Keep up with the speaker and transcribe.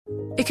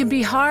It can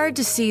be hard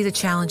to see the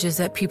challenges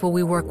that people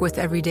we work with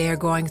every day are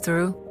going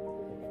through.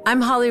 I'm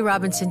Holly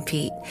Robinson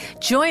Peete.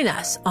 Join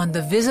us on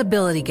The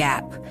Visibility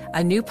Gap,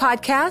 a new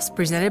podcast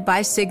presented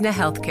by Cigna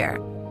Healthcare.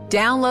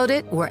 Download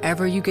it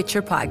wherever you get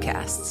your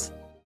podcasts.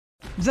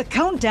 The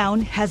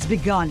countdown has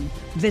begun.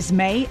 This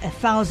May,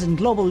 1,000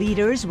 global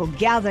leaders will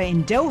gather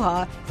in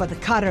Doha for the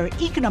Qatar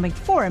Economic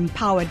Forum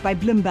powered by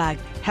Bloomberg,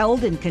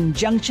 held in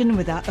conjunction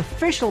with our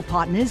official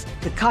partners,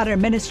 the Qatar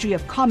Ministry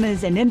of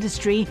Commerce and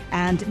Industry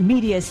and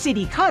Media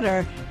City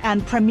Qatar,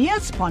 and premier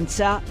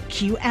sponsor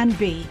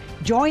QNB.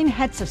 Join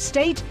heads of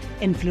state,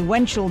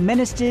 influential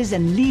ministers,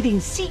 and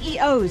leading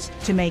CEOs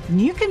to make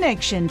new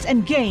connections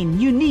and gain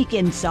unique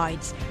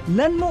insights.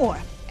 Learn more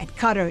at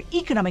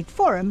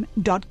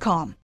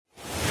QatarEconomicForum.com.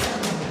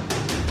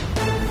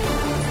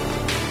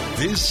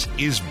 This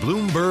is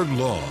Bloomberg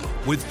Law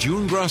with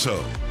June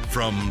Grasso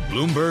from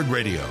Bloomberg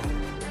Radio.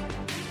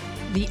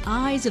 The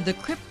eyes of the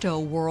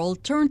crypto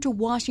world turned to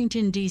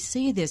Washington,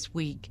 D.C. this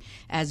week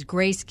as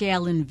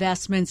Grayscale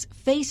Investments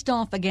faced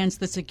off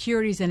against the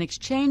Securities and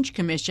Exchange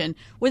Commission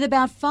with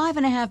about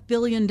 $5.5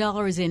 billion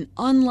in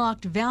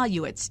unlocked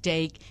value at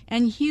stake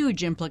and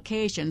huge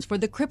implications for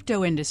the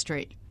crypto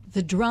industry.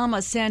 The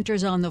drama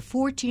centers on the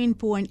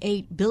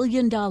 $14.8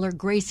 billion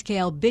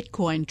Grayscale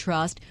Bitcoin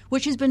Trust,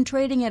 which has been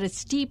trading at a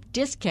steep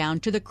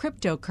discount to the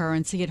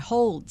cryptocurrency it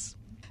holds.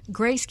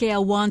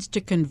 Grayscale wants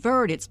to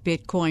convert its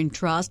Bitcoin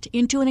Trust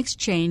into an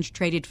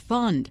exchange-traded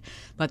fund,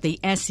 but the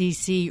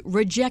SEC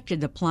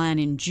rejected the plan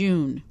in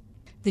June.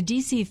 The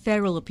D.C.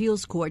 Federal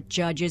Appeals Court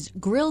judges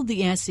grilled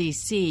the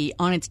SEC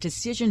on its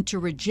decision to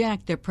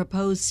reject their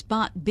proposed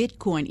spot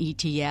Bitcoin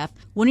ETF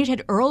when it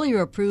had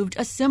earlier approved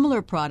a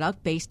similar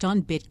product based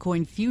on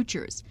Bitcoin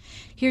futures.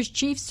 Here's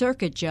Chief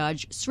Circuit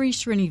Judge Sri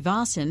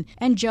Srinivasan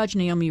and Judge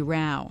Naomi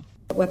Rao.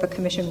 What the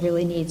Commission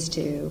really needs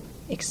to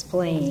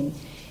explain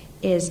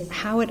is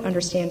how it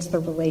understands the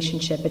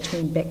relationship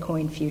between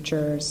Bitcoin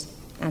futures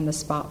and the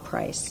spot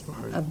price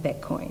of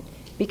Bitcoin.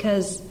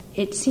 Because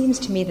it seems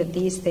to me that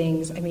these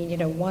things,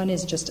 one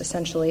is just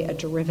essentially a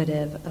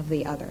derivative of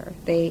the other.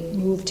 They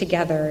move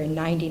together in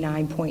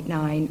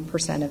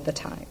 99.9% of the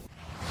time.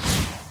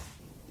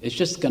 It's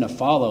just going to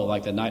follow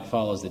like the night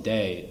follows the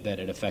day that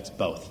it affects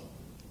both.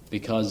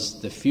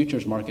 Because the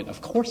futures market,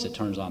 of course, it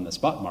turns on the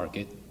spot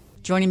market.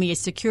 Joining me is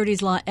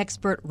securities law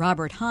expert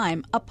Robert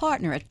Heim, a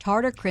partner at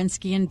Tarter,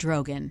 Krinsky &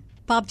 Drogan.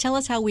 Bob, tell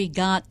us how we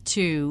got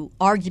to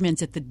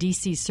arguments at the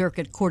D.C.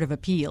 Circuit Court of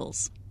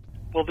Appeals.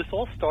 Well, this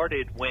all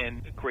started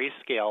when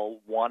Grayscale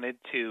wanted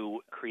to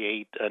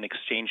create an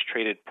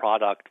exchange-traded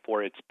product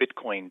for its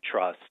Bitcoin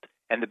trust.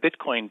 And the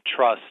Bitcoin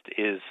trust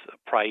is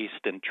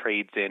priced and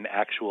trades in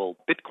actual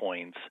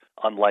Bitcoins,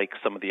 unlike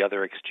some of the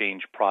other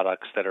exchange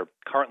products that are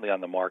currently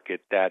on the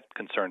market that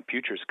concern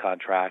futures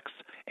contracts.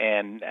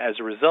 And as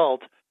a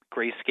result,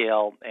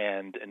 Grayscale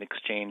and an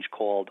exchange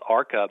called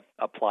Arca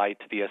applied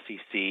to the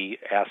SEC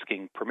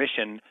asking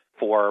permission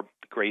for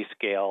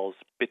Grayscale's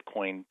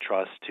Bitcoin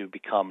trust to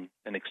become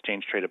an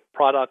exchange-traded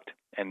product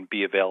and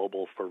be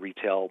available for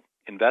retail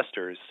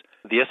investors.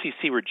 The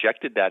SEC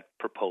rejected that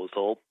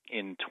proposal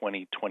in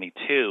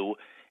 2022,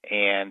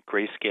 and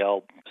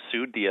Grayscale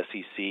sued the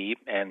SEC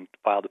and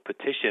filed a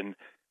petition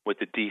with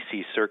the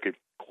D.C. Circuit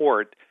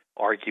Court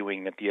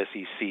arguing that the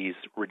SEC's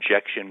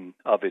rejection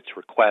of its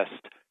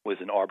request was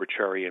an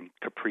arbitrary and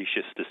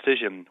capricious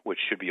decision which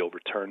should be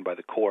overturned by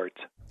the court.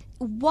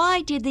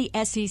 Why did the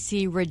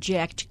SEC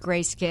reject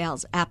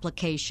Grayscale's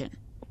application?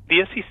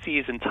 The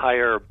SEC's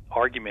entire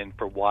argument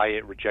for why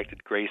it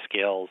rejected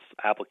Grayscale's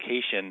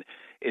application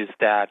is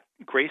that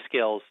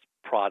Grayscale's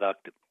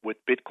product with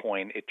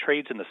Bitcoin, it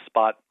trades in the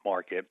spot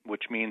market,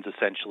 which means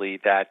essentially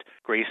that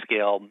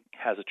Grayscale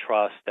has a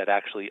trust that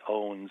actually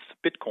owns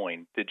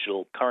Bitcoin,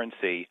 digital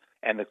currency,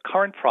 and the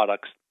current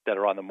products that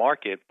are on the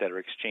market that are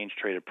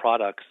exchange-traded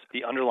products,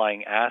 the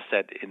underlying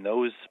asset in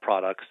those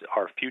products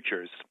are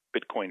futures,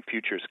 Bitcoin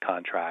futures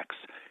contracts.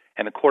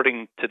 And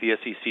according to the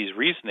SEC's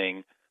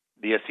reasoning,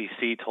 the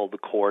SEC told the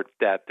court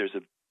that there's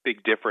a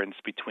big difference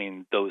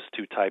between those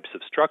two types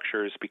of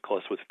structures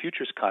because with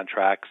futures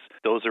contracts,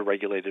 those are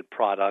regulated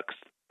products.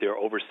 They're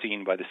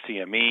overseen by the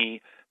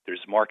CME.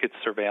 There's market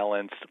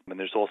surveillance, and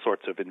there's all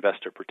sorts of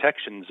investor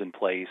protections in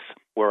place,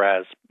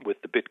 whereas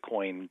with the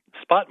Bitcoin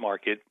spot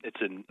market,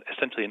 it's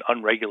essentially an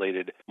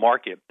unregulated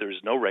market. There's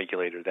no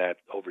regulator that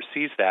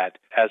oversees that.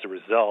 As a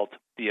result,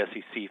 the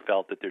SEC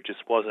felt that there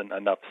just wasn't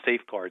enough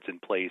safeguards in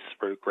place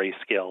for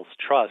Grayscale's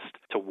trust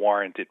to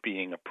warrant it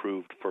being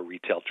approved for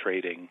retail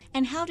trading.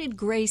 And how did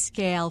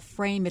Grayscale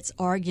frame its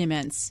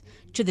arguments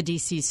to the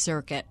D.C.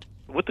 Circuit?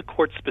 What the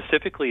court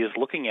specifically is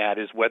looking at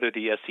is whether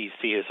the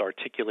SEC has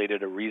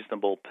articulated a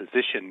reasonable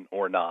position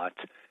or not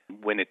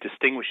when it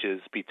distinguishes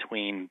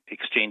between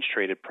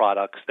exchange-traded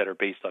products that are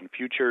based on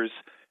futures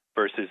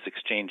versus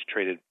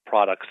exchange-traded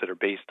products that are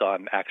based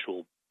on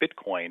actual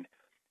Bitcoin.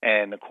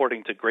 And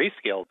according to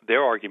Grayscale,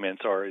 their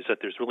arguments is that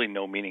there's really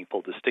no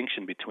meaningful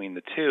distinction between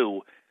the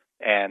two,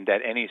 and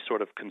that any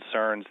sort of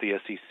concerns the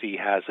SEC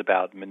has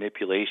about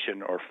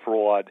manipulation or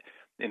fraud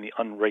in the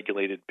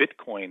unregulated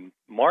Bitcoin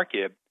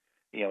market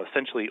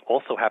essentially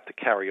also have to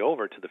carry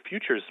over to the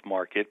futures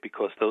market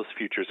because those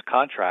futures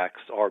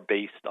contracts are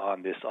based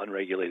on this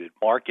unregulated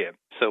market.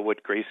 So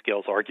what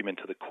Grayscale's argument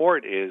to the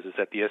court is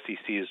that the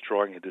SEC is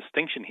drawing a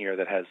distinction here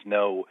that has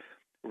no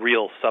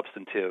real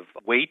substantive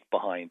weight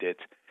behind it.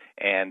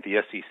 And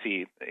the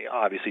SEC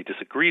obviously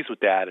disagrees with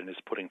that and is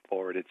putting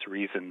forward its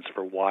reasons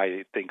for why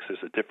it thinks there's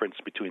a difference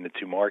between the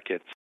two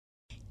markets.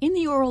 In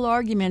the oral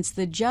arguments,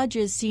 the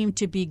judges seem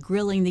to be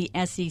grilling the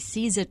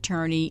SEC's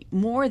attorney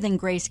more than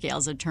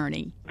Grayscale's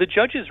attorney. The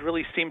judges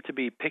really seem to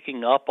be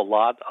picking up a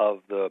lot of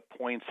the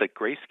points that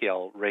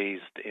Grayscale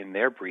raised in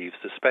their briefs,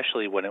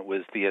 especially when it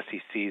was the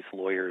SEC's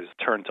lawyers'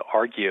 turn to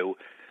argue.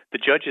 The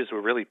judges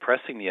were really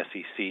pressing the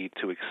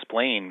SEC to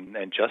explain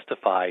and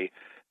justify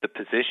the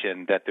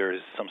position that there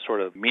is some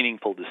sort of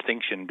meaningful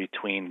distinction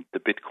between the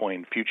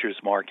Bitcoin futures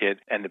market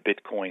and the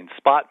Bitcoin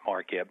spot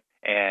market.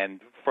 And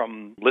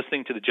from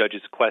listening to the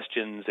judges'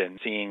 questions and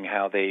seeing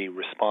how they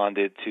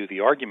responded to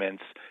the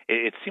arguments,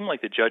 it seemed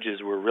like the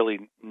judges were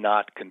really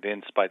not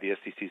convinced by the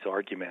SEC's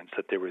arguments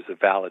that there was a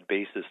valid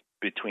basis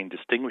between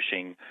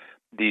distinguishing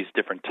these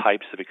different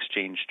types of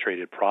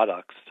exchange-traded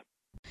products.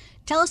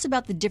 Tell us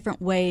about the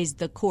different ways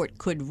the court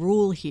could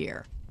rule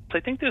here. I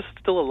think there's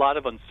still a lot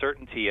of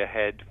uncertainty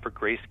ahead for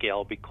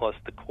Grayscale because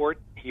the court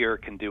here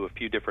can do a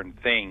few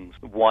different things.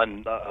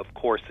 One, of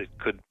course, it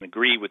could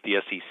agree with the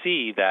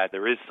SEC that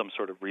there is some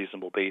sort of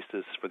reasonable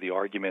basis for the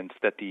arguments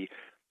that the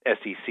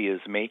SEC is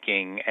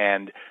making.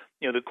 And,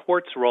 the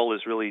court's role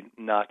is really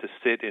not to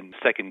sit and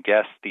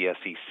second-guess the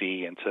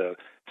SEC and to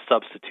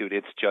substitute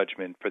its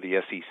judgment for the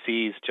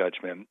SEC's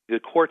judgment. The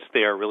court's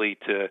there really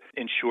to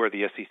ensure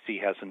the SEC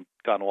hasn't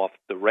gone off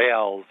the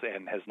rails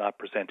and has not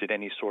presented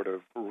any sort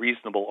of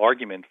reasonable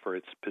argument for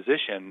its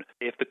position.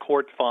 If the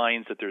court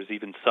finds that there's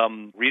even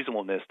some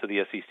reasonableness to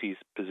the SEC's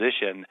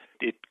position,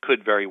 it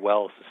could very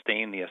well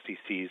sustain the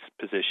SEC's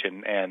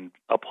position and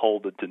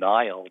uphold the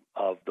denial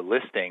of the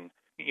listing.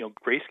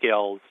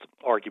 Grayscale's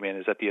argument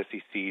is that the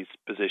SEC's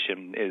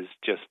position is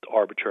just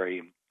arbitrary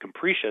and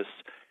capricious,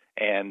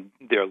 and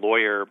their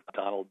lawyer,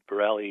 Donald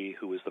Borelli,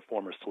 who was the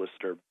former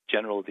Solicitor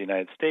General of the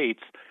United States,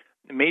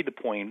 made the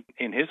point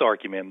in his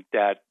argument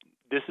that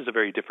this is a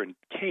very different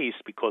case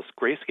because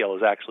Grayscale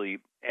is actually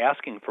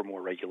asking for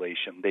more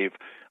regulation. They've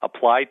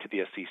applied to the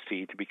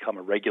SEC to become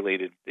a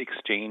regulated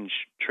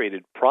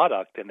exchange-traded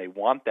product, and they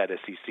want that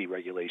SEC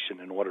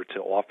regulation in order to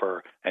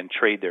offer and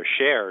trade their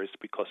shares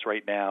because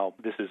right now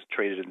this is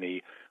traded in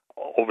the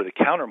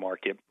over-the-counter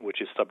market,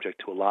 which is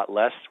subject to a lot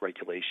less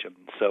regulation.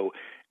 So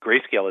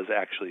Grayscale is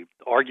actually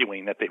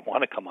arguing that they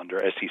want to come under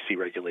SEC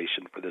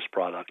regulation for this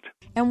product.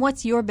 And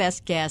what's your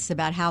best guess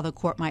about how the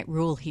court might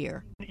rule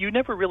here? You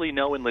never really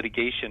know in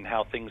litigation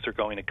how things are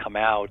going to come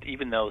out.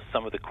 Even though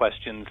some of the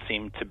questions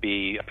seem to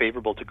be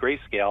favorable to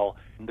Grayscale,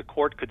 the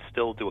court could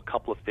still do a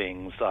couple of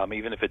things,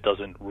 even if it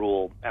doesn't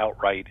rule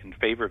outright in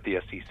favor of the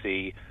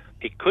SEC.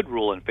 It could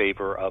rule in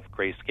favor of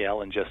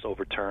Grayscale and just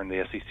overturn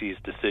the SEC's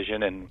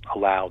decision and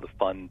allow the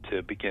fund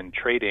to begin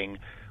trading.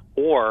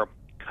 Or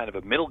kind of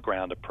a middle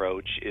ground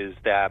approach is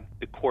that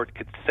the court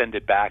could send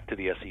it back to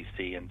the SEC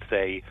and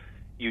say,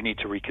 you need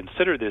to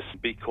reconsider this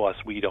because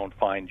we don't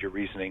find your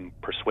reasoning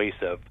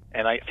persuasive.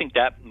 And I think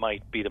that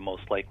might be the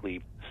most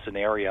likely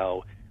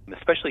scenario,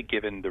 especially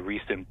given the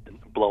recent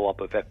blow-up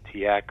of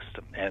FTX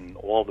and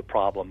all the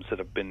problems that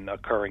have been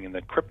occurring in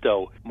the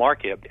crypto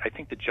market. I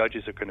think the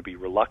judges are going to be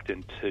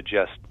reluctant to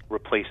just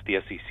replace the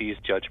SEC's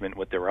judgment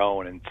with their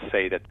own and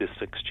say that this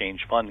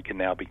exchange fund can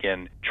now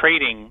begin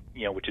trading,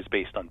 which is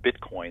based on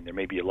Bitcoin. There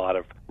may be a lot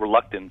of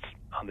reluctance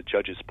on the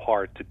judge's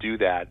part to do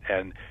that,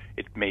 and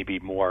it may be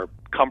more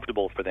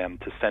comfortable for them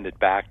to send it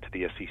back to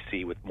the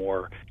SEC with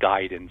more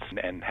guidance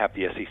and have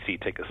the SEC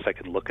take a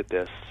second look at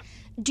this.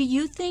 Do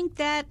you think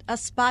that a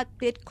spot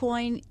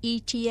Bitcoin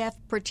ETF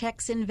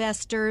protects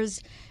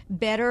investors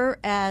better,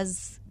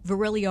 as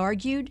Borelli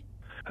argued?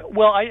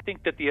 Well, I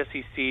think that the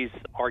SEC's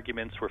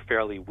arguments were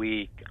fairly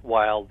weak,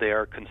 while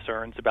their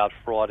concerns about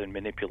fraud and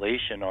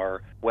manipulation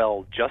are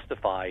well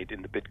justified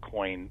in the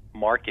Bitcoin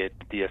market.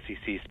 The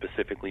SEC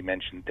specifically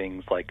mentioned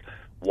things like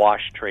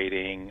wash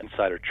trading,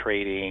 insider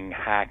trading,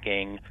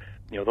 hacking.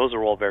 Those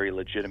are all very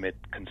legitimate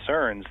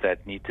concerns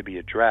that need to be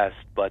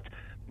addressed, but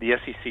the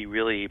SEC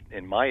really,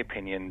 in my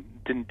opinion,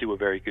 didn't do a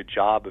very good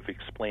job of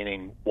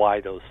explaining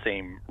why those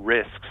same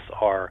risks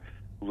are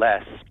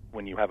less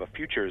when you have a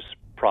futures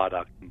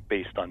product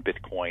based on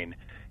Bitcoin.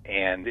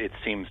 And it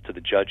seems to the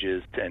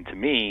judges and to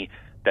me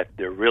that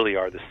there really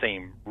are the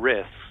same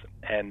risks.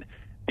 And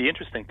the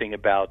interesting thing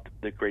about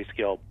the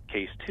Grayscale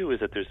case, too, is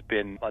that there's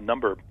been a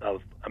number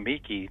of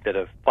amici that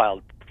have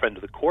filed friend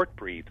of the court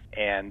briefs,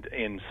 and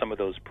in some of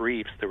those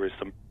briefs there were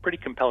some pretty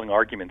compelling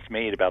arguments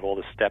made about all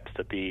the steps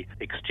that the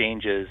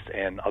exchanges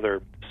and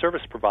other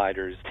service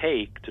providers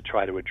take to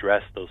try to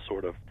address those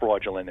sort of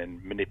fraudulent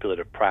and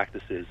manipulative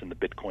practices in the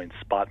Bitcoin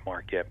spot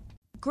market.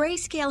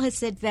 Grayscale has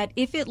said that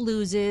if it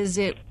loses,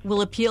 it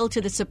will appeal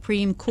to the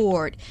Supreme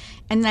Court,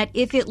 and that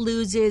if it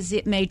loses,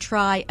 it may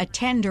try a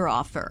tender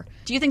offer.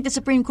 Do you think the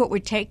Supreme Court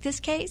would take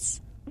this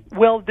case?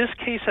 Well, this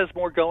case has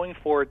more going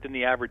for it than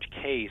the average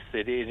case.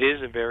 It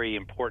is a very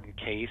important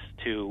case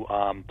to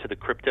the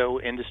crypto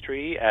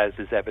industry, as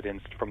is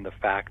evidenced from the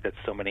fact that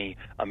so many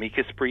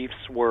amicus briefs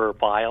were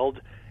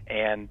filed.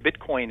 And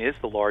Bitcoin is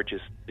the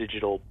largest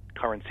digital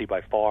currency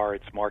by far.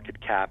 Its market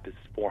cap is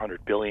 $400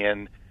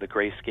 billion. The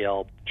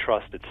Grayscale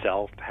Trust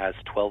itself has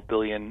 $12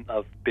 billion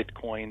of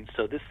Bitcoin.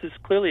 So this is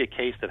clearly a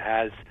case that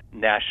has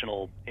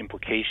national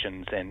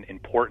implications and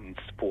importance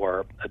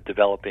for a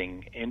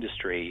developing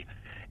industry.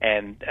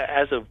 And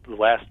as of the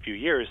last few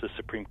years, the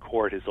Supreme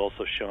Court has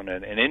also shown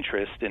an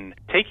interest in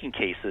taking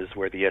cases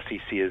where the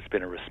SEC has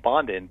been a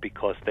respondent,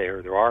 because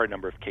there are a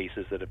number of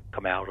cases that have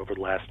come out over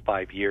the last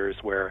 5 years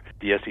where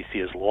the SEC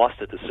has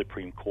lost at the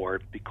Supreme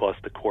Court because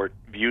the court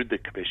viewed the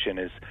commission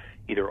as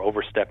either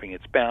overstepping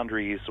its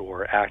boundaries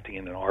or acting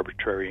in an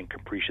arbitrary and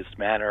capricious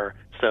manner.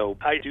 So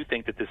I do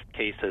think that this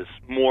case has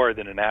more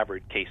than an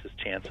average case's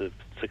chance of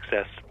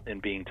success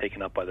in being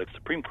taken up by the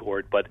Supreme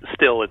Court, but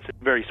still it's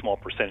a very small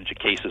percentage of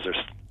cases are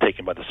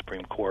taken by the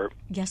Supreme Court.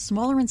 Yes,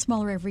 smaller and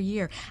smaller every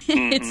year,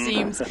 it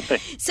seems.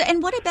 So,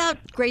 and what about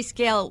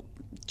Grayscale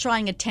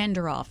trying a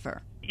tender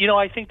offer?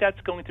 I think that's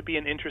going to be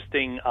an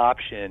interesting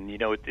option.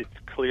 It's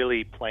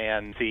clearly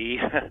Plan C.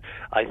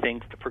 I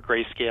think for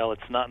Grayscale,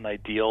 it's not an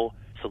ideal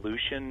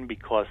solution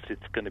because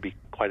it's going to be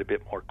quite a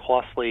bit more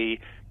costly.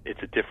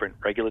 It's a different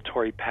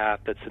regulatory path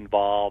that's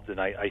involved, and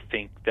I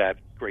think that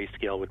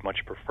Grayscale would much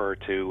prefer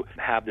to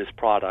have this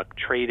product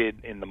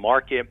traded in the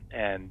market,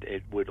 and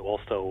it would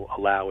also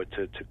allow it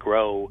to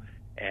grow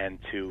and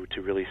to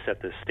really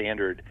set the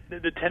standard.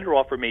 The tender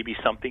offer may be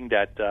something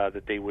that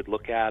they would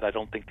look at. I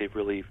don't think they've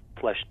really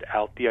fleshed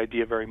out the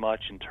idea very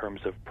much in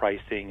terms of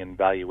pricing and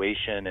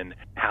valuation and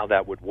how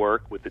that would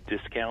work with the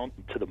discount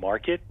to the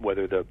market,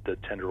 whether the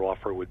tender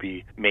offer would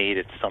be made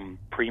at some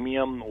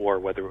premium or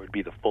whether it would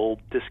be the full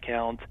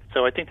discount.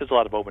 So I think there's a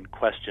lot of open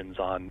questions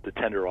on the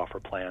tender offer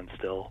plan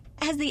still.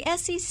 Has the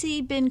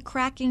SEC been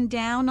cracking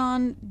down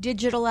on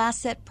digital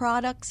asset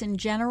products in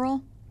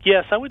general?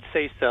 Yes, I would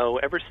say so.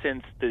 Ever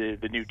since the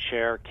new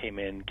chair came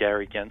in,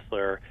 Gary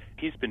Gensler,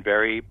 he's been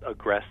very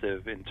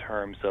aggressive in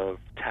terms of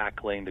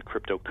tackling the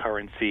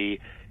cryptocurrency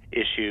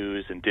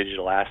issues and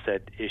digital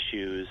asset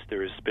issues.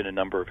 There's been a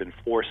number of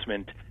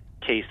enforcement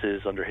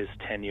cases under his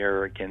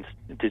tenure against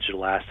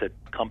digital asset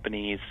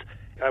companies.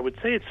 I would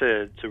say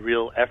it's a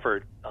real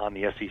effort on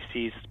the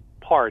SEC's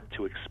part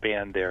to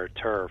expand their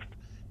turf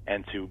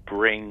and to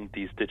bring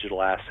these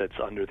digital assets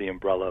under the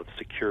umbrella of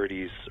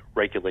securities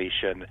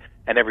regulation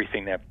and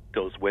everything that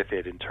goes with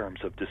it in terms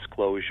of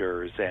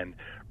disclosures and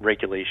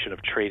regulation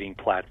of trading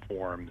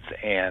platforms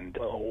and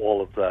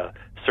all of the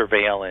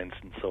surveillance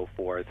and so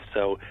forth.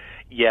 So,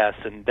 yes,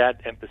 and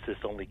that emphasis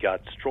only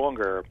got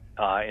stronger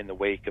in the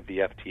wake of the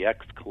FTX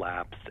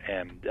collapse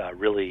and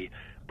really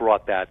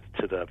brought that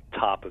to the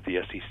top of the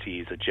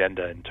SEC's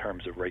agenda in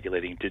terms of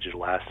regulating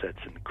digital assets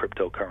and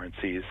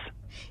cryptocurrencies.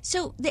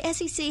 So the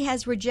SEC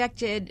has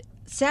rejected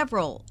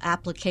several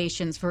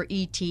applications for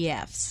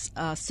ETFs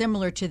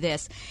similar to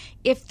this.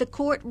 If the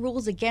court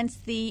rules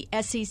against the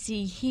SEC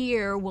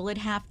here, will it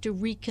have to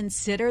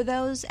reconsider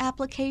those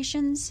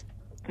applications?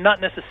 Not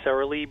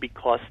necessarily,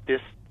 because this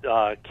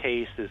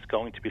case is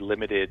going to be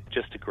limited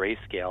just to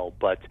Grayscale,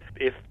 but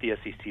if the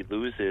SEC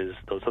loses,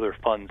 those other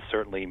funds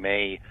certainly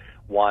may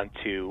want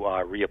to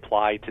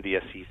reapply to the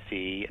SEC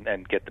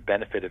and get the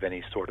benefit of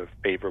any sort of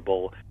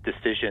favorable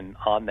decision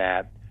on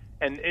that.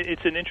 And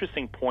it's an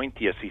interesting point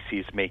the SEC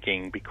is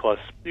making, because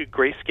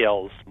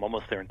Grayscale's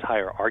almost their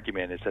entire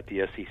argument is that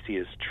the SEC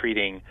is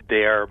treating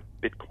their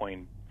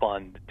Bitcoin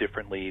fund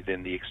differently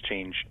than the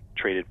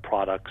exchange-traded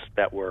products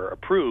that were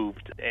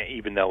approved,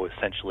 even though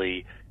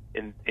essentially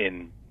in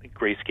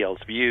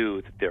Grayscale's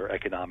view that they're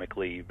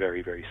economically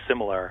very, very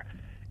similar.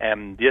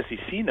 And the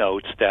SEC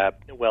notes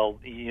that, well,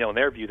 in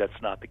their view, that's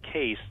not the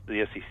case.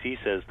 The SEC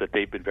says that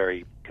they've been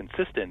very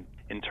consistent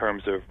in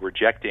terms of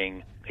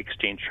rejecting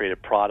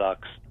exchange-traded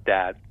products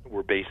that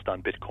were based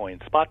on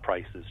Bitcoin spot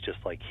prices, just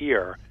like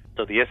here.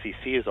 So the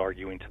SEC is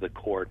arguing to the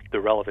court the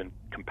relevant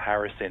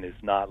comparison is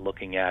not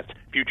looking at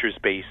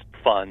futures-based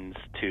funds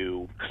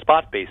to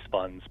spot-based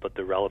funds, but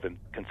the relevant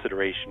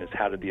consideration is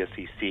how did the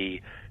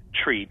SEC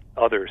treat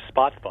other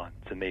spot funds,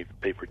 and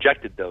they've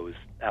rejected those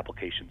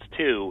applications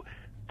too.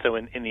 So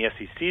in the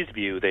SEC's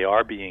view, they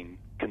are being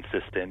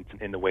consistent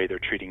in the way they're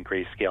treating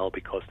Grayscale,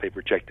 because they've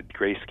rejected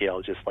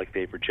Grayscale just like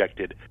they've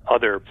rejected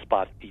other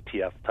spot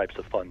ETF types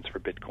of funds for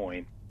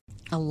Bitcoin.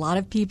 A lot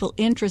of people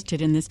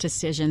interested in this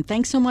decision.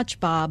 Thanks so much,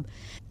 Bob.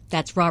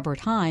 That's Robert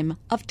Heim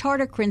of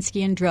Tarter,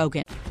 Krinsky &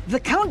 Drogen. The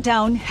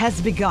countdown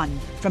has begun.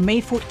 From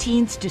May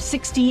 14th to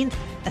 16th,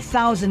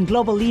 1,000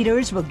 global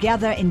leaders will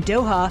gather in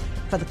Doha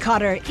for the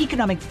Qatar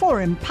Economic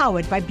Forum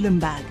powered by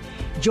Bloomberg.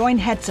 Join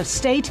heads of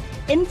state,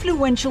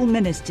 influential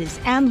ministers,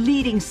 and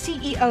leading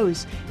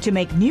CEOs to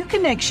make new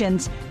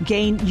connections,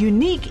 gain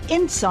unique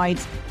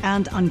insights,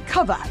 and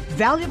uncover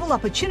valuable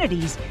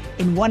opportunities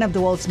in one of the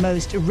world's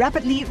most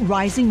rapidly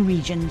rising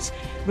regions.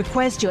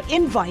 Request your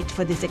invite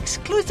for this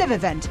exclusive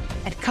event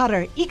at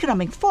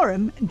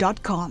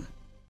QatarEconomicForum.com.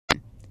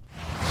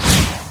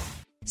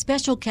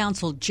 Special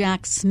Counsel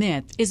Jack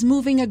Smith is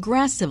moving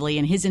aggressively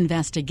in his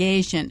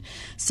investigation,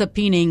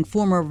 subpoenaing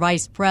former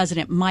Vice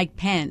President Mike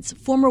Pence,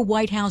 former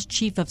White House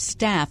Chief of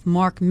Staff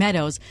Mark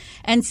Meadows,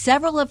 and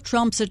several of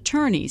Trump's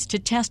attorneys to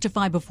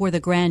testify before the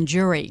grand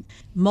jury.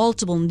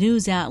 Multiple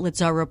news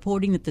outlets are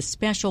reporting that the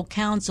special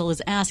counsel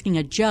is asking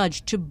a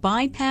judge to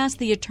bypass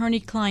the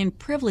attorney-client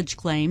privilege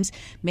claims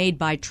made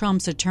by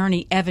Trump's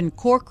attorney Evan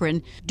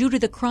Corcoran due to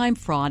the crime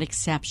fraud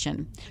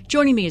exception.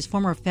 Joining me is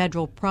former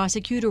federal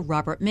prosecutor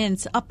Robert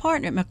Mintz, a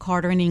partner at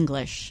McCarter &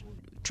 English.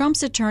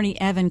 Trump's attorney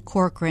Evan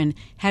Corcoran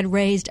had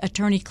raised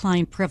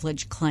attorney-client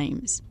privilege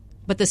claims,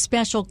 but the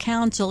special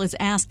counsel is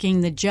asking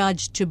the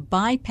judge to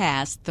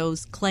bypass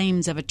those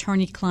claims of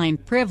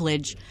attorney-client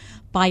privilege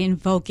by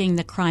invoking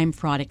the crime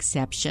fraud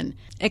exception.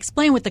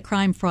 Explain what the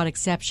crime fraud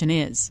exception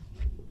is.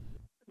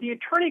 The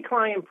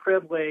attorney-client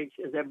privilege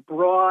is a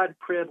broad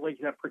privilege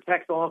that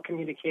protects all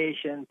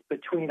communications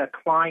between a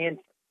client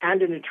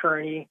and an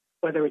attorney,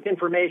 whether it's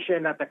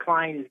information that the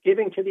client is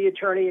giving to the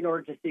attorney in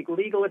order to seek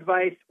legal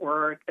advice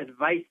or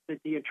advice that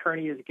the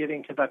attorney is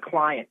giving to the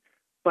client.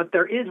 But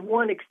there is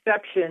one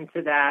exception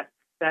to that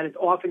is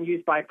often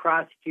used by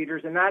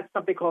prosecutors, and that's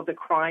something called the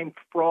crime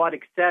fraud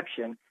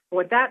exception.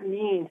 What that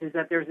means is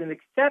that there's an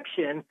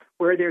exception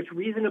where there's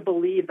reason to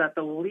believe that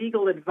the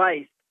legal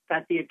advice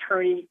that the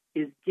attorney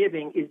is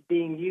giving is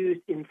being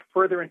used in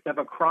furtherance of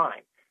a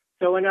crime.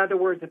 So in other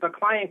words, if a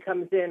client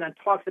comes in and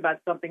talks about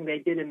something they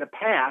did in the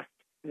past,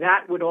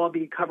 that would all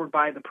be covered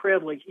by the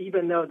privilege,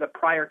 even though the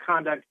prior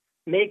conduct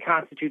may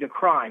constitute a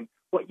crime.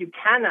 What you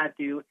cannot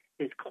do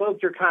is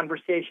cloak your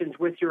conversations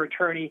with your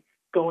attorney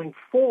going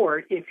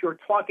forward if you're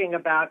talking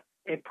about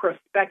a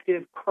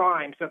prospective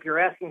crime. So if you're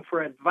asking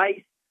for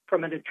advice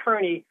from an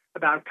attorney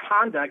about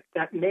conduct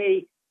that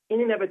may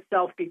in and of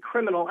itself be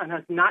criminal and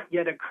has not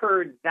yet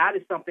occurred, that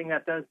is something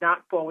that does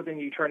not fall within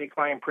the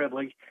attorney-client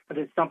privilege, but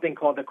it's something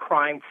called the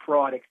crime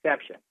fraud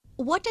exception.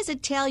 What does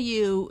it tell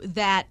you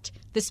that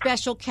the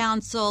special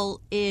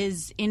counsel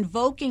is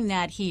invoking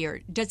that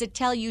here? Does it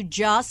tell you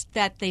just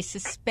that they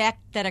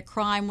suspect that a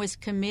crime was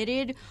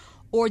committed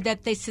or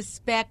that they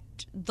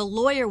suspect the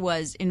lawyer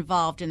was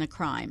involved in the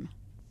crime?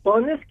 Well,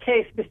 in this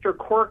case, Mr.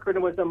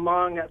 Corcoran was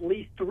among at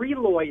least 3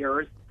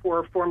 lawyers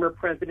for former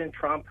President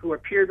Trump who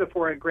appeared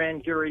before a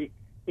grand jury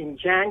in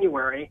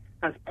January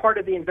as part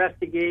of the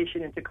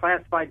investigation into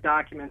classified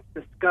documents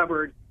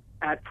discovered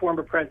at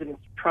former President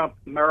Trump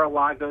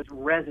Mar-a-Lago's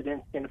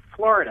residence in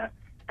Florida.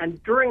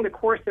 And during the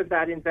course of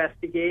that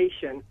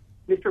investigation,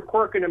 Mr.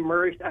 Corcoran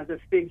emerged as a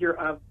figure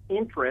of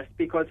interest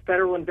because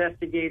federal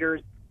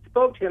investigators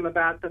spoke to him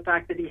about the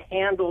fact that he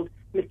handled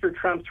Mr.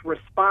 Trump's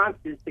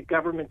responses to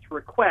government's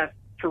request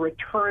to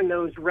return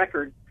those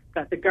records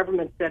that the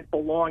government said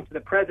belonged to the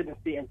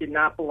presidency and did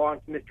not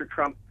belong to Mr.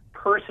 Trump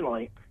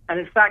personally. And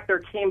in fact, there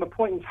came a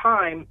point in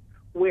time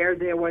where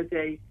there was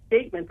a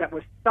statement that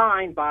was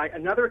signed by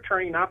another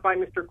attorney, not by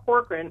Mr.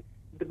 Corcoran,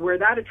 where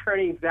that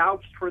attorney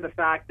vouched for the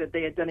fact that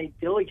they had done a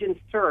diligent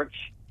search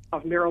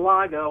of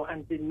Mar-a-Lago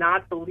and did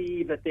not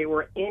believe that there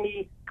were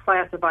any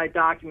classified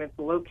documents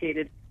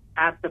located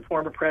at the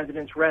former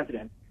president's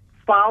residence.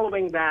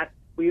 Following that,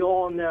 we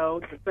all know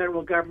the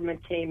federal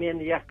government came in,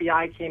 the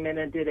FBI came in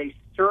and did a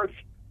search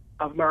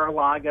of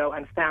Mar-a-Lago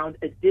and found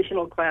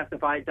additional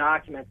classified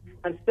documents.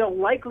 And still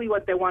likely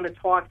what they want to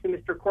talk to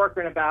Mr.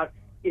 Corcoran about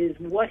is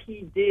what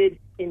he did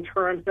in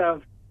terms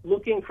of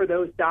looking for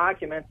those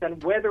documents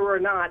and whether or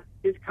not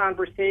his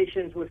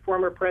conversations with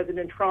former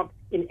President Trump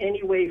in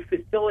any way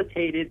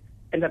facilitated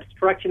an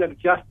obstruction of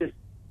justice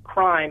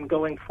crime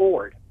going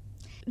forward.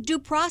 Do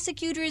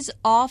prosecutors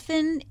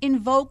often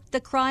invoke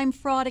the crime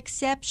fraud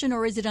exception,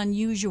 or is it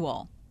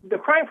unusual? The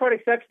crime fraud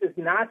exception is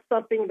not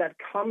something that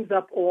comes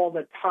up all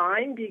the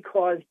time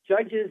because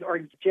judges are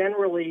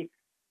generally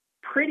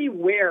pretty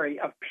wary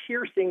of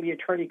piercing the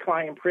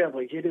attorney-client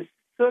privilege. It is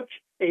such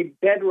a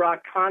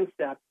bedrock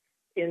concept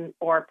in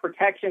our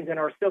protections and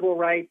our civil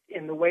rights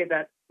in the way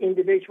that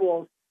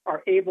individuals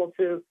are able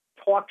to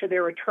talk to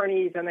their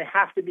attorneys, and they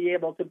have to be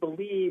able to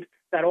believe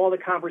that all the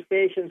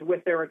conversations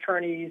with their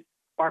attorneys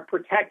are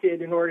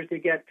protected in order to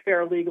get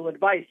fair legal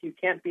advice. You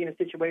can't be in a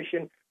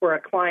situation where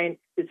a client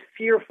is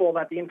fearful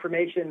that the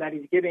information that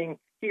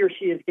he or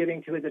she is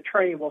giving to his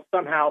attorney will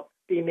somehow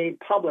be made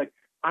public.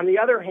 On the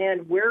other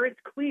hand, where it's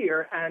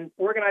clear, and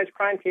organized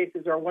crime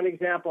cases are one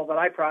example that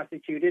I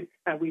prosecuted,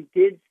 and we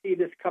did see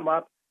this come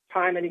up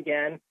time and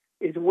again,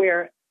 is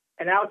where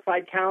an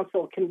outside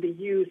counsel can be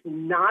used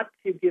not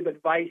to give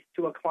advice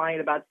to a client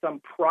about some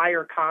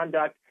prior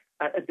conduct,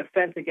 a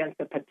defense against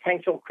a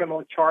potential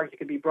criminal charge that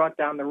could be brought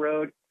down the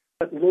road.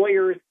 But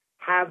lawyers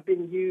have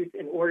been used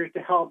in order to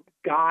help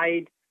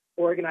guide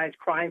organized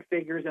crime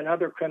figures and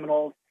other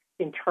criminals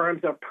in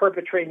terms of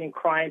perpetrating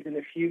crimes in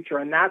the future.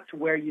 And that's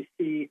where you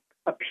see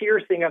a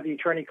piercing of the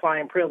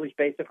attorney-client privilege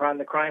based upon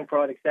the crime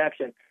fraud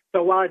exception.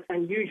 So while it's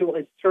unusual,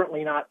 it's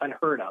certainly not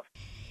unheard of.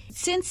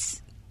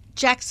 Since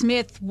Jack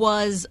Smith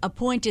was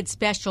appointed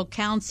special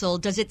counsel,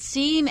 does it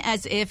seem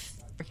as if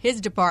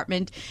his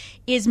department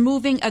is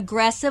moving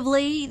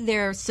aggressively?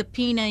 They're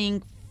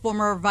subpoenaing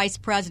former Vice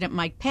President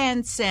Mike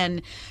Pence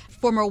and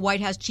former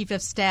White House Chief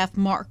of Staff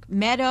Mark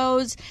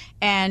Meadows.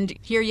 And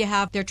here you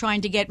have, they're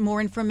trying to get more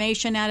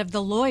information out of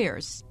the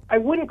lawyers. I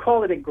wouldn't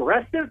call it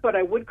aggressive, but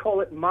I would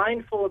call it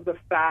mindful of the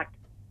fact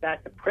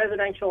that the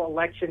presidential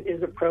election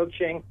is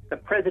approaching, the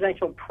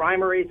presidential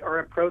primaries are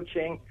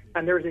approaching,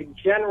 and there's a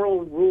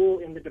general rule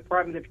in the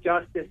Department of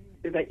Justice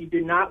that you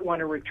do not want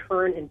to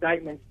return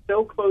indictments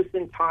so close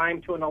in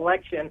time to an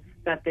election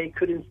that they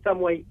could in some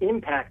way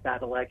impact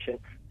that election.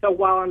 So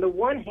while on the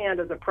one hand,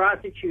 as a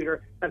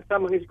prosecutor and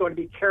someone who's going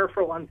to be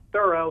careful and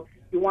thorough,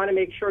 you want to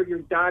make sure you're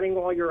dotting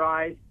all your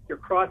I's, you're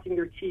crossing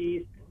your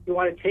T's, you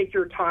want to take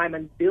your time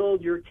and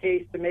build your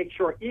case to make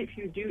sure if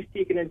you do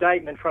seek an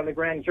indictment from the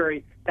grand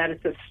jury, that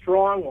it's a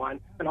strong one,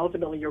 and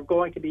ultimately you're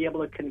going to be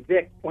able to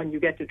convict when you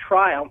get to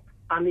trial.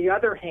 On the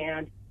other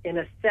hand, in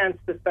a sense,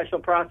 the special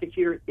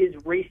prosecutor is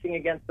racing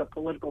against the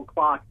political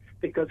clock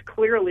because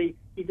clearly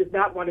he does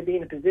not want to be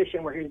in a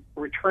position where he's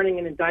returning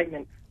an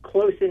indictment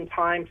close in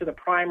time to the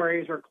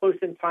primaries or close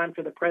in time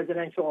to the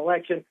presidential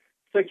election,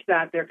 such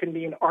that there can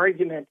be an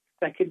argument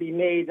that could be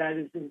made that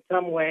is in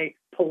some way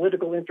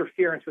political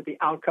interference with the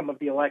outcome of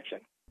the election.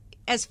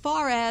 As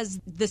far as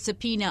the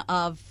subpoena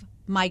of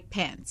Mike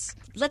Pence,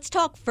 let's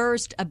talk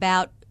first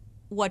about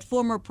what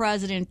former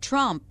President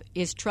Trump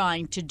is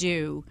trying to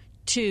do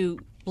to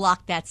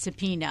block that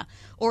subpoena,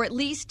 or at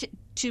least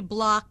to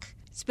block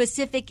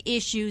specific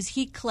issues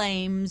he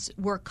claims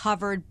were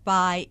covered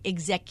by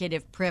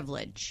executive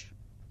privilege.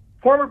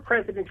 Former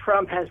President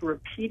Trump has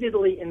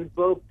repeatedly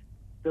invoked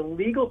the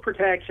legal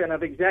protection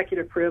of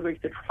executive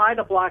privilege to try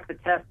to block the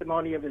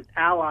testimony of his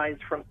allies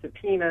from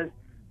subpoenas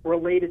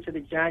related to the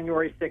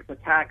January 6th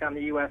attack on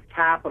the U.S.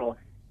 Capitol.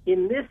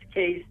 In this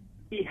case,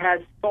 he has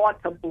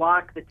sought to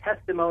block the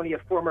testimony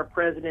of former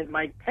President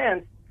Mike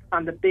Pence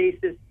on the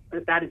basis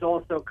that that is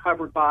also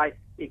covered by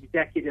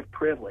executive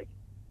privilege.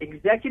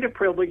 Executive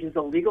privilege is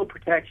a legal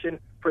protection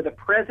for the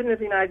President of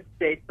the United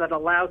States that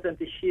allows them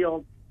to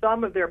shield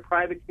some of their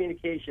private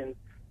communications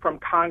from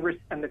Congress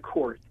and the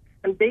courts.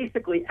 And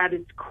basically, at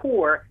its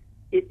core,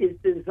 it is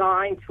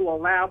designed to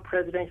allow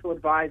presidential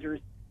advisors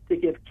to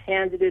give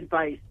candid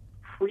advice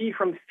free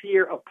from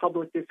fear of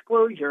public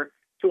disclosure,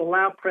 to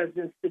allow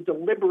presidents to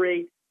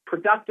deliberate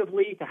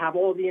productively, to have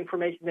all the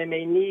information they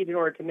may need in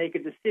order to make a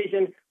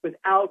decision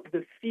without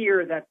the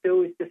fear that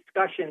those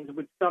discussions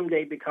would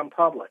someday become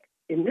public.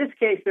 In this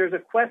case, there's a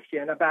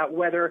question about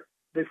whether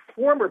the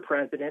former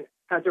president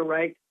has a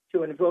right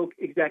to invoke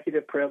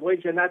executive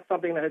privilege, and that's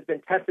something that has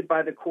been tested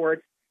by the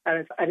courts.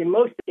 And in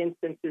most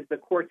instances, the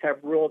courts have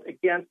ruled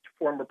against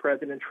former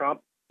President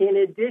Trump. In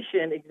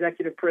addition,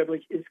 executive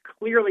privilege is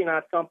clearly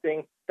not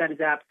something that is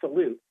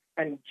absolute.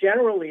 And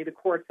generally, the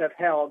courts have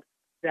held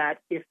that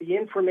if the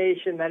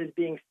information that is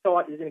being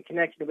sought is in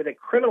connection with a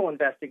criminal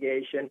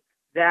investigation,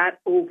 that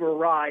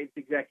overrides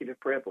executive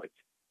privilege.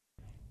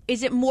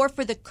 Is it more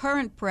for the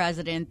current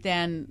president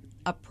than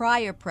a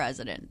prior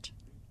president?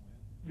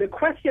 The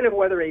question of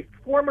whether a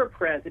former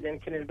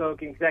president can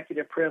invoke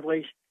executive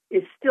privilege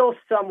is still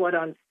somewhat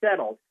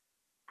unsettled.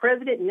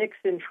 President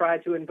Nixon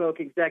tried to invoke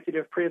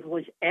executive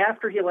privilege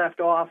after he left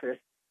office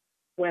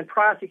when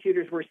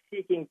prosecutors were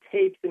seeking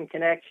tapes in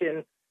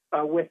connection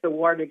with the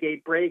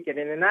Watergate break-in.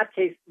 And in that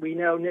case, we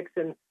know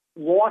Nixon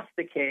lost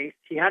the case.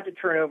 He had to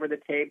turn over the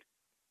tapes.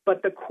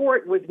 But the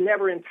court was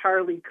never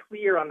entirely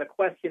clear on the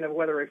question of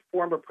whether a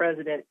former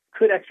president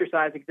could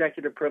exercise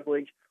executive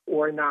privilege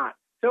or not.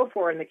 So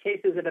far, in the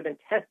cases that have been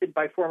tested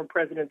by former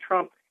President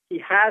Trump,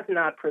 he has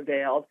not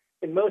prevailed.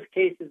 In most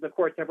cases, the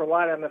courts have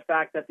relied on the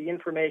fact that the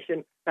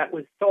information that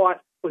was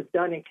sought was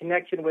done in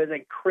connection with a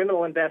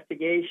criminal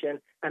investigation,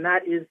 and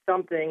that is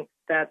something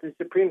that the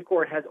Supreme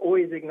Court has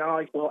always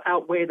acknowledged will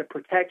outweigh the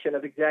protection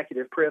of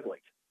executive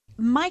privilege.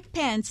 Mike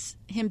Pence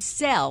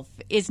himself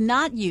is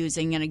not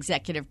using an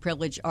executive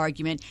privilege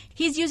argument.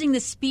 He's using the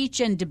speech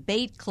and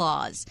debate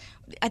clause.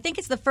 I think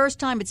it's the first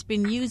time it's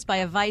been used by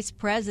a vice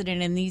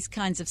president in these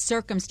kinds of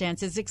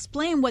circumstances.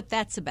 Explain what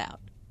that's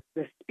about.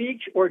 The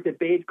speech or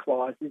debate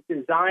clause is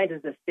designed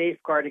as a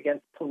safeguard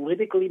against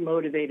politically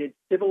motivated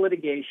civil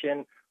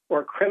litigation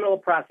or criminal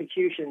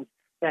prosecutions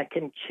that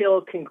can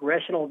kill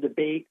congressional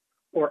debate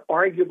or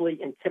arguably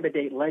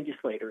intimidate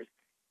legislators.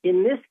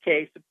 In this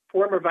case,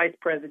 former Vice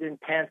President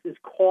Pence is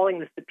calling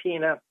the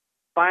subpoena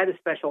by the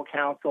special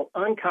counsel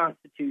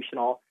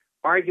unconstitutional,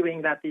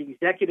 arguing that the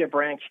executive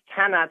branch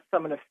cannot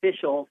summon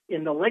officials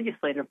in the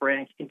legislative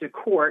branch into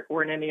court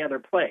or in any other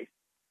place.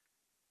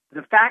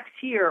 The facts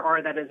here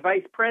are that as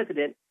Vice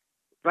President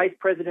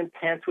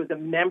Pence was a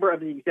member of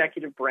the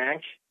executive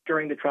branch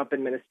during the Trump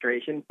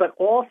administration, but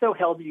also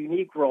held a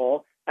unique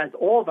role, as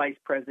all vice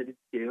presidents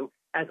do,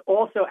 as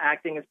also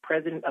acting as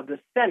president of the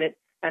Senate,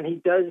 and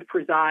he does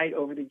preside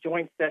over the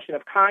joint session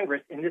of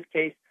Congress, in this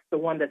case, the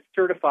one that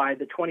certified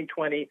the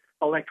 2020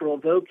 electoral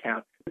vote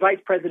count. The vice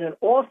president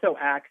also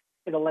acts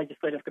in a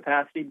legislative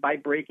capacity by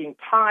breaking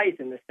ties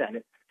in the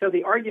Senate. So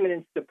the argument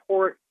in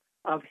support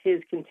of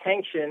his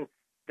contention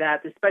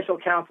that the special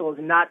counsel is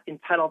not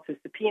entitled to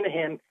subpoena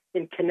him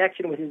in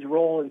connection with his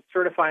role in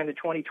certifying the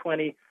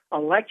 2020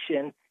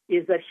 election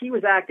is that he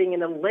was acting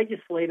in a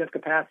legislative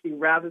capacity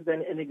rather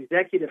than an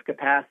executive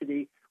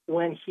capacity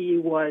when he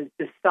was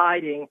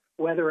deciding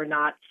whether or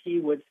not he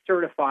would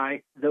certify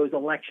those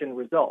election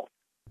results.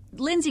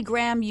 Lindsey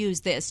Graham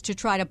used this to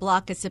try to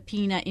block a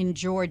subpoena in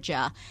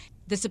Georgia.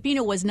 The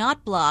subpoena was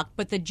not blocked,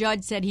 but the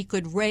judge said he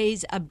could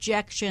raise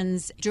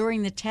objections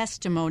during the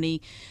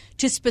testimony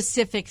to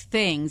specific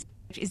things.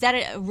 Is that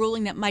a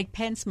ruling that Mike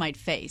Pence might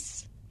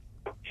face?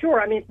 Sure.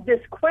 I mean,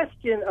 this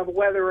question of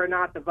whether or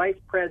not the vice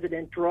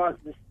president draws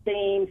the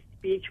same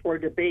speech or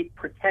debate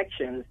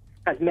protections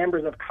as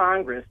members of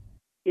Congress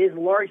is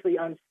largely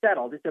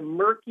unsettled. It's a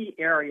murky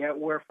area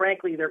where,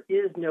 frankly, there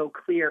is no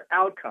clear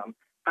outcome.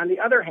 On the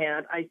other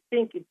hand, I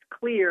think it's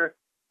clear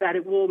that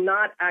it will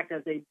not act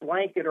as a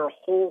blanket or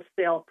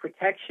wholesale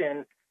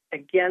protection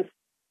against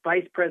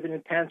Vice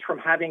President Pence from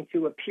having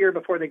to appear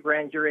before the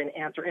grand jury and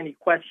answer any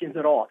questions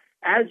at all.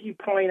 As you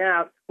point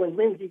out, when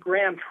Lindsey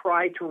Graham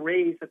tried to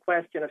raise the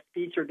question of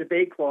speech or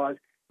debate clause,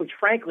 which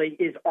frankly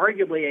is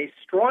arguably a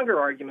stronger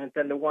argument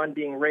than the one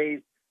being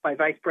raised by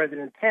Vice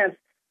President Pence,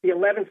 the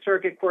 11th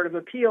Circuit Court of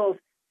Appeals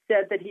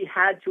said that he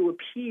had to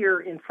appear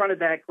in front of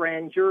that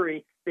grand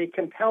jury. They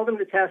compelled him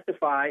to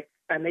testify,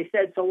 and they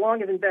said so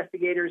long as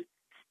investigators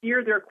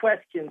steer their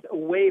questions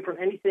away from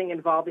anything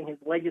involving his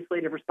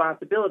legislative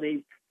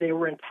responsibilities, they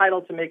were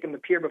entitled to make him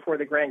appear before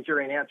the grand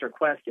jury and answer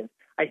questions.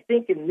 I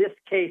think in this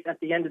case, at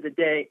the end of the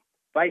day,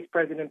 Vice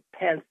President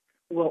Pence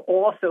will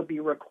also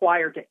be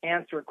required to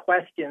answer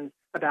questions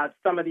about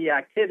some of the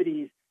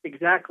activities.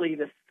 Exactly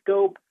the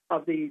scope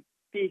of the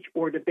speech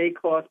or debate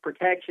clause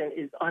protection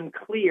is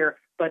unclear,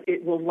 but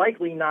it will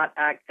likely not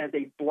act as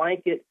a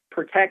blanket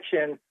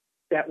protection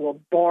that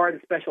will bar the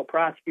special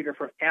prosecutor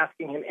from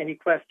asking him any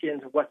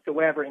questions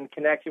whatsoever in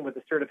connection with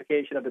the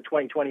certification of the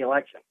 2020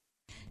 election.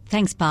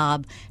 Thanks,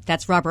 Bob.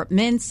 That's Robert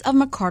Mintz of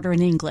McCarter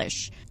and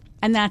English.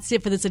 And that's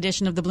it for this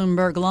edition of the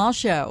Bloomberg Law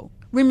Show.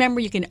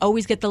 Remember, you can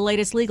always get the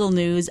latest legal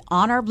news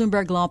on our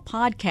Bloomberg Law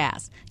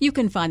podcast. You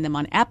can find them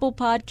on Apple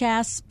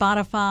Podcasts,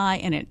 Spotify,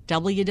 and at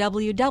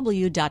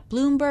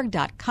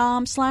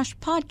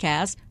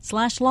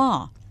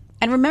www.bloomberg.com/podcast/law.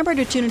 And remember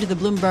to tune into the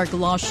Bloomberg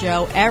Law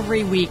Show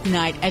every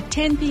weeknight at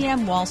 10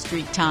 p.m. Wall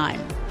Street time.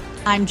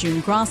 I'm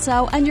June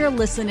Grosso, and you're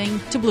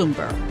listening to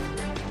Bloomberg.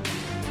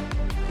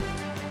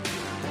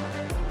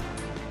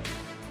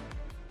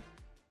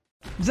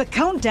 The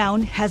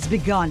countdown has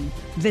begun.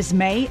 This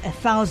May,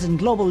 1,000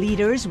 global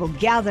leaders will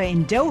gather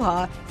in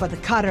Doha for the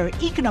Qatar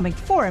Economic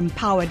Forum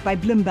powered by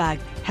Bloomberg,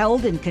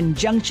 held in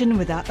conjunction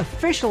with our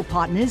official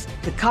partners,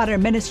 the Qatar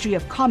Ministry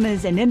of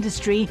Commerce and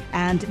Industry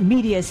and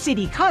Media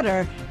City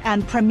Qatar,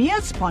 and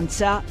premier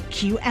sponsor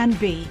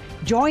QNB.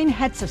 Join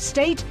heads of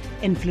state,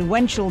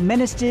 influential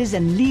ministers,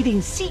 and leading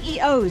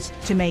CEOs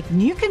to make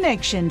new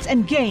connections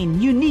and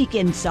gain unique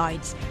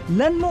insights.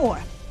 Learn more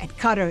at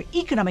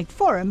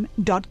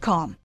QatarEconomicForum.com.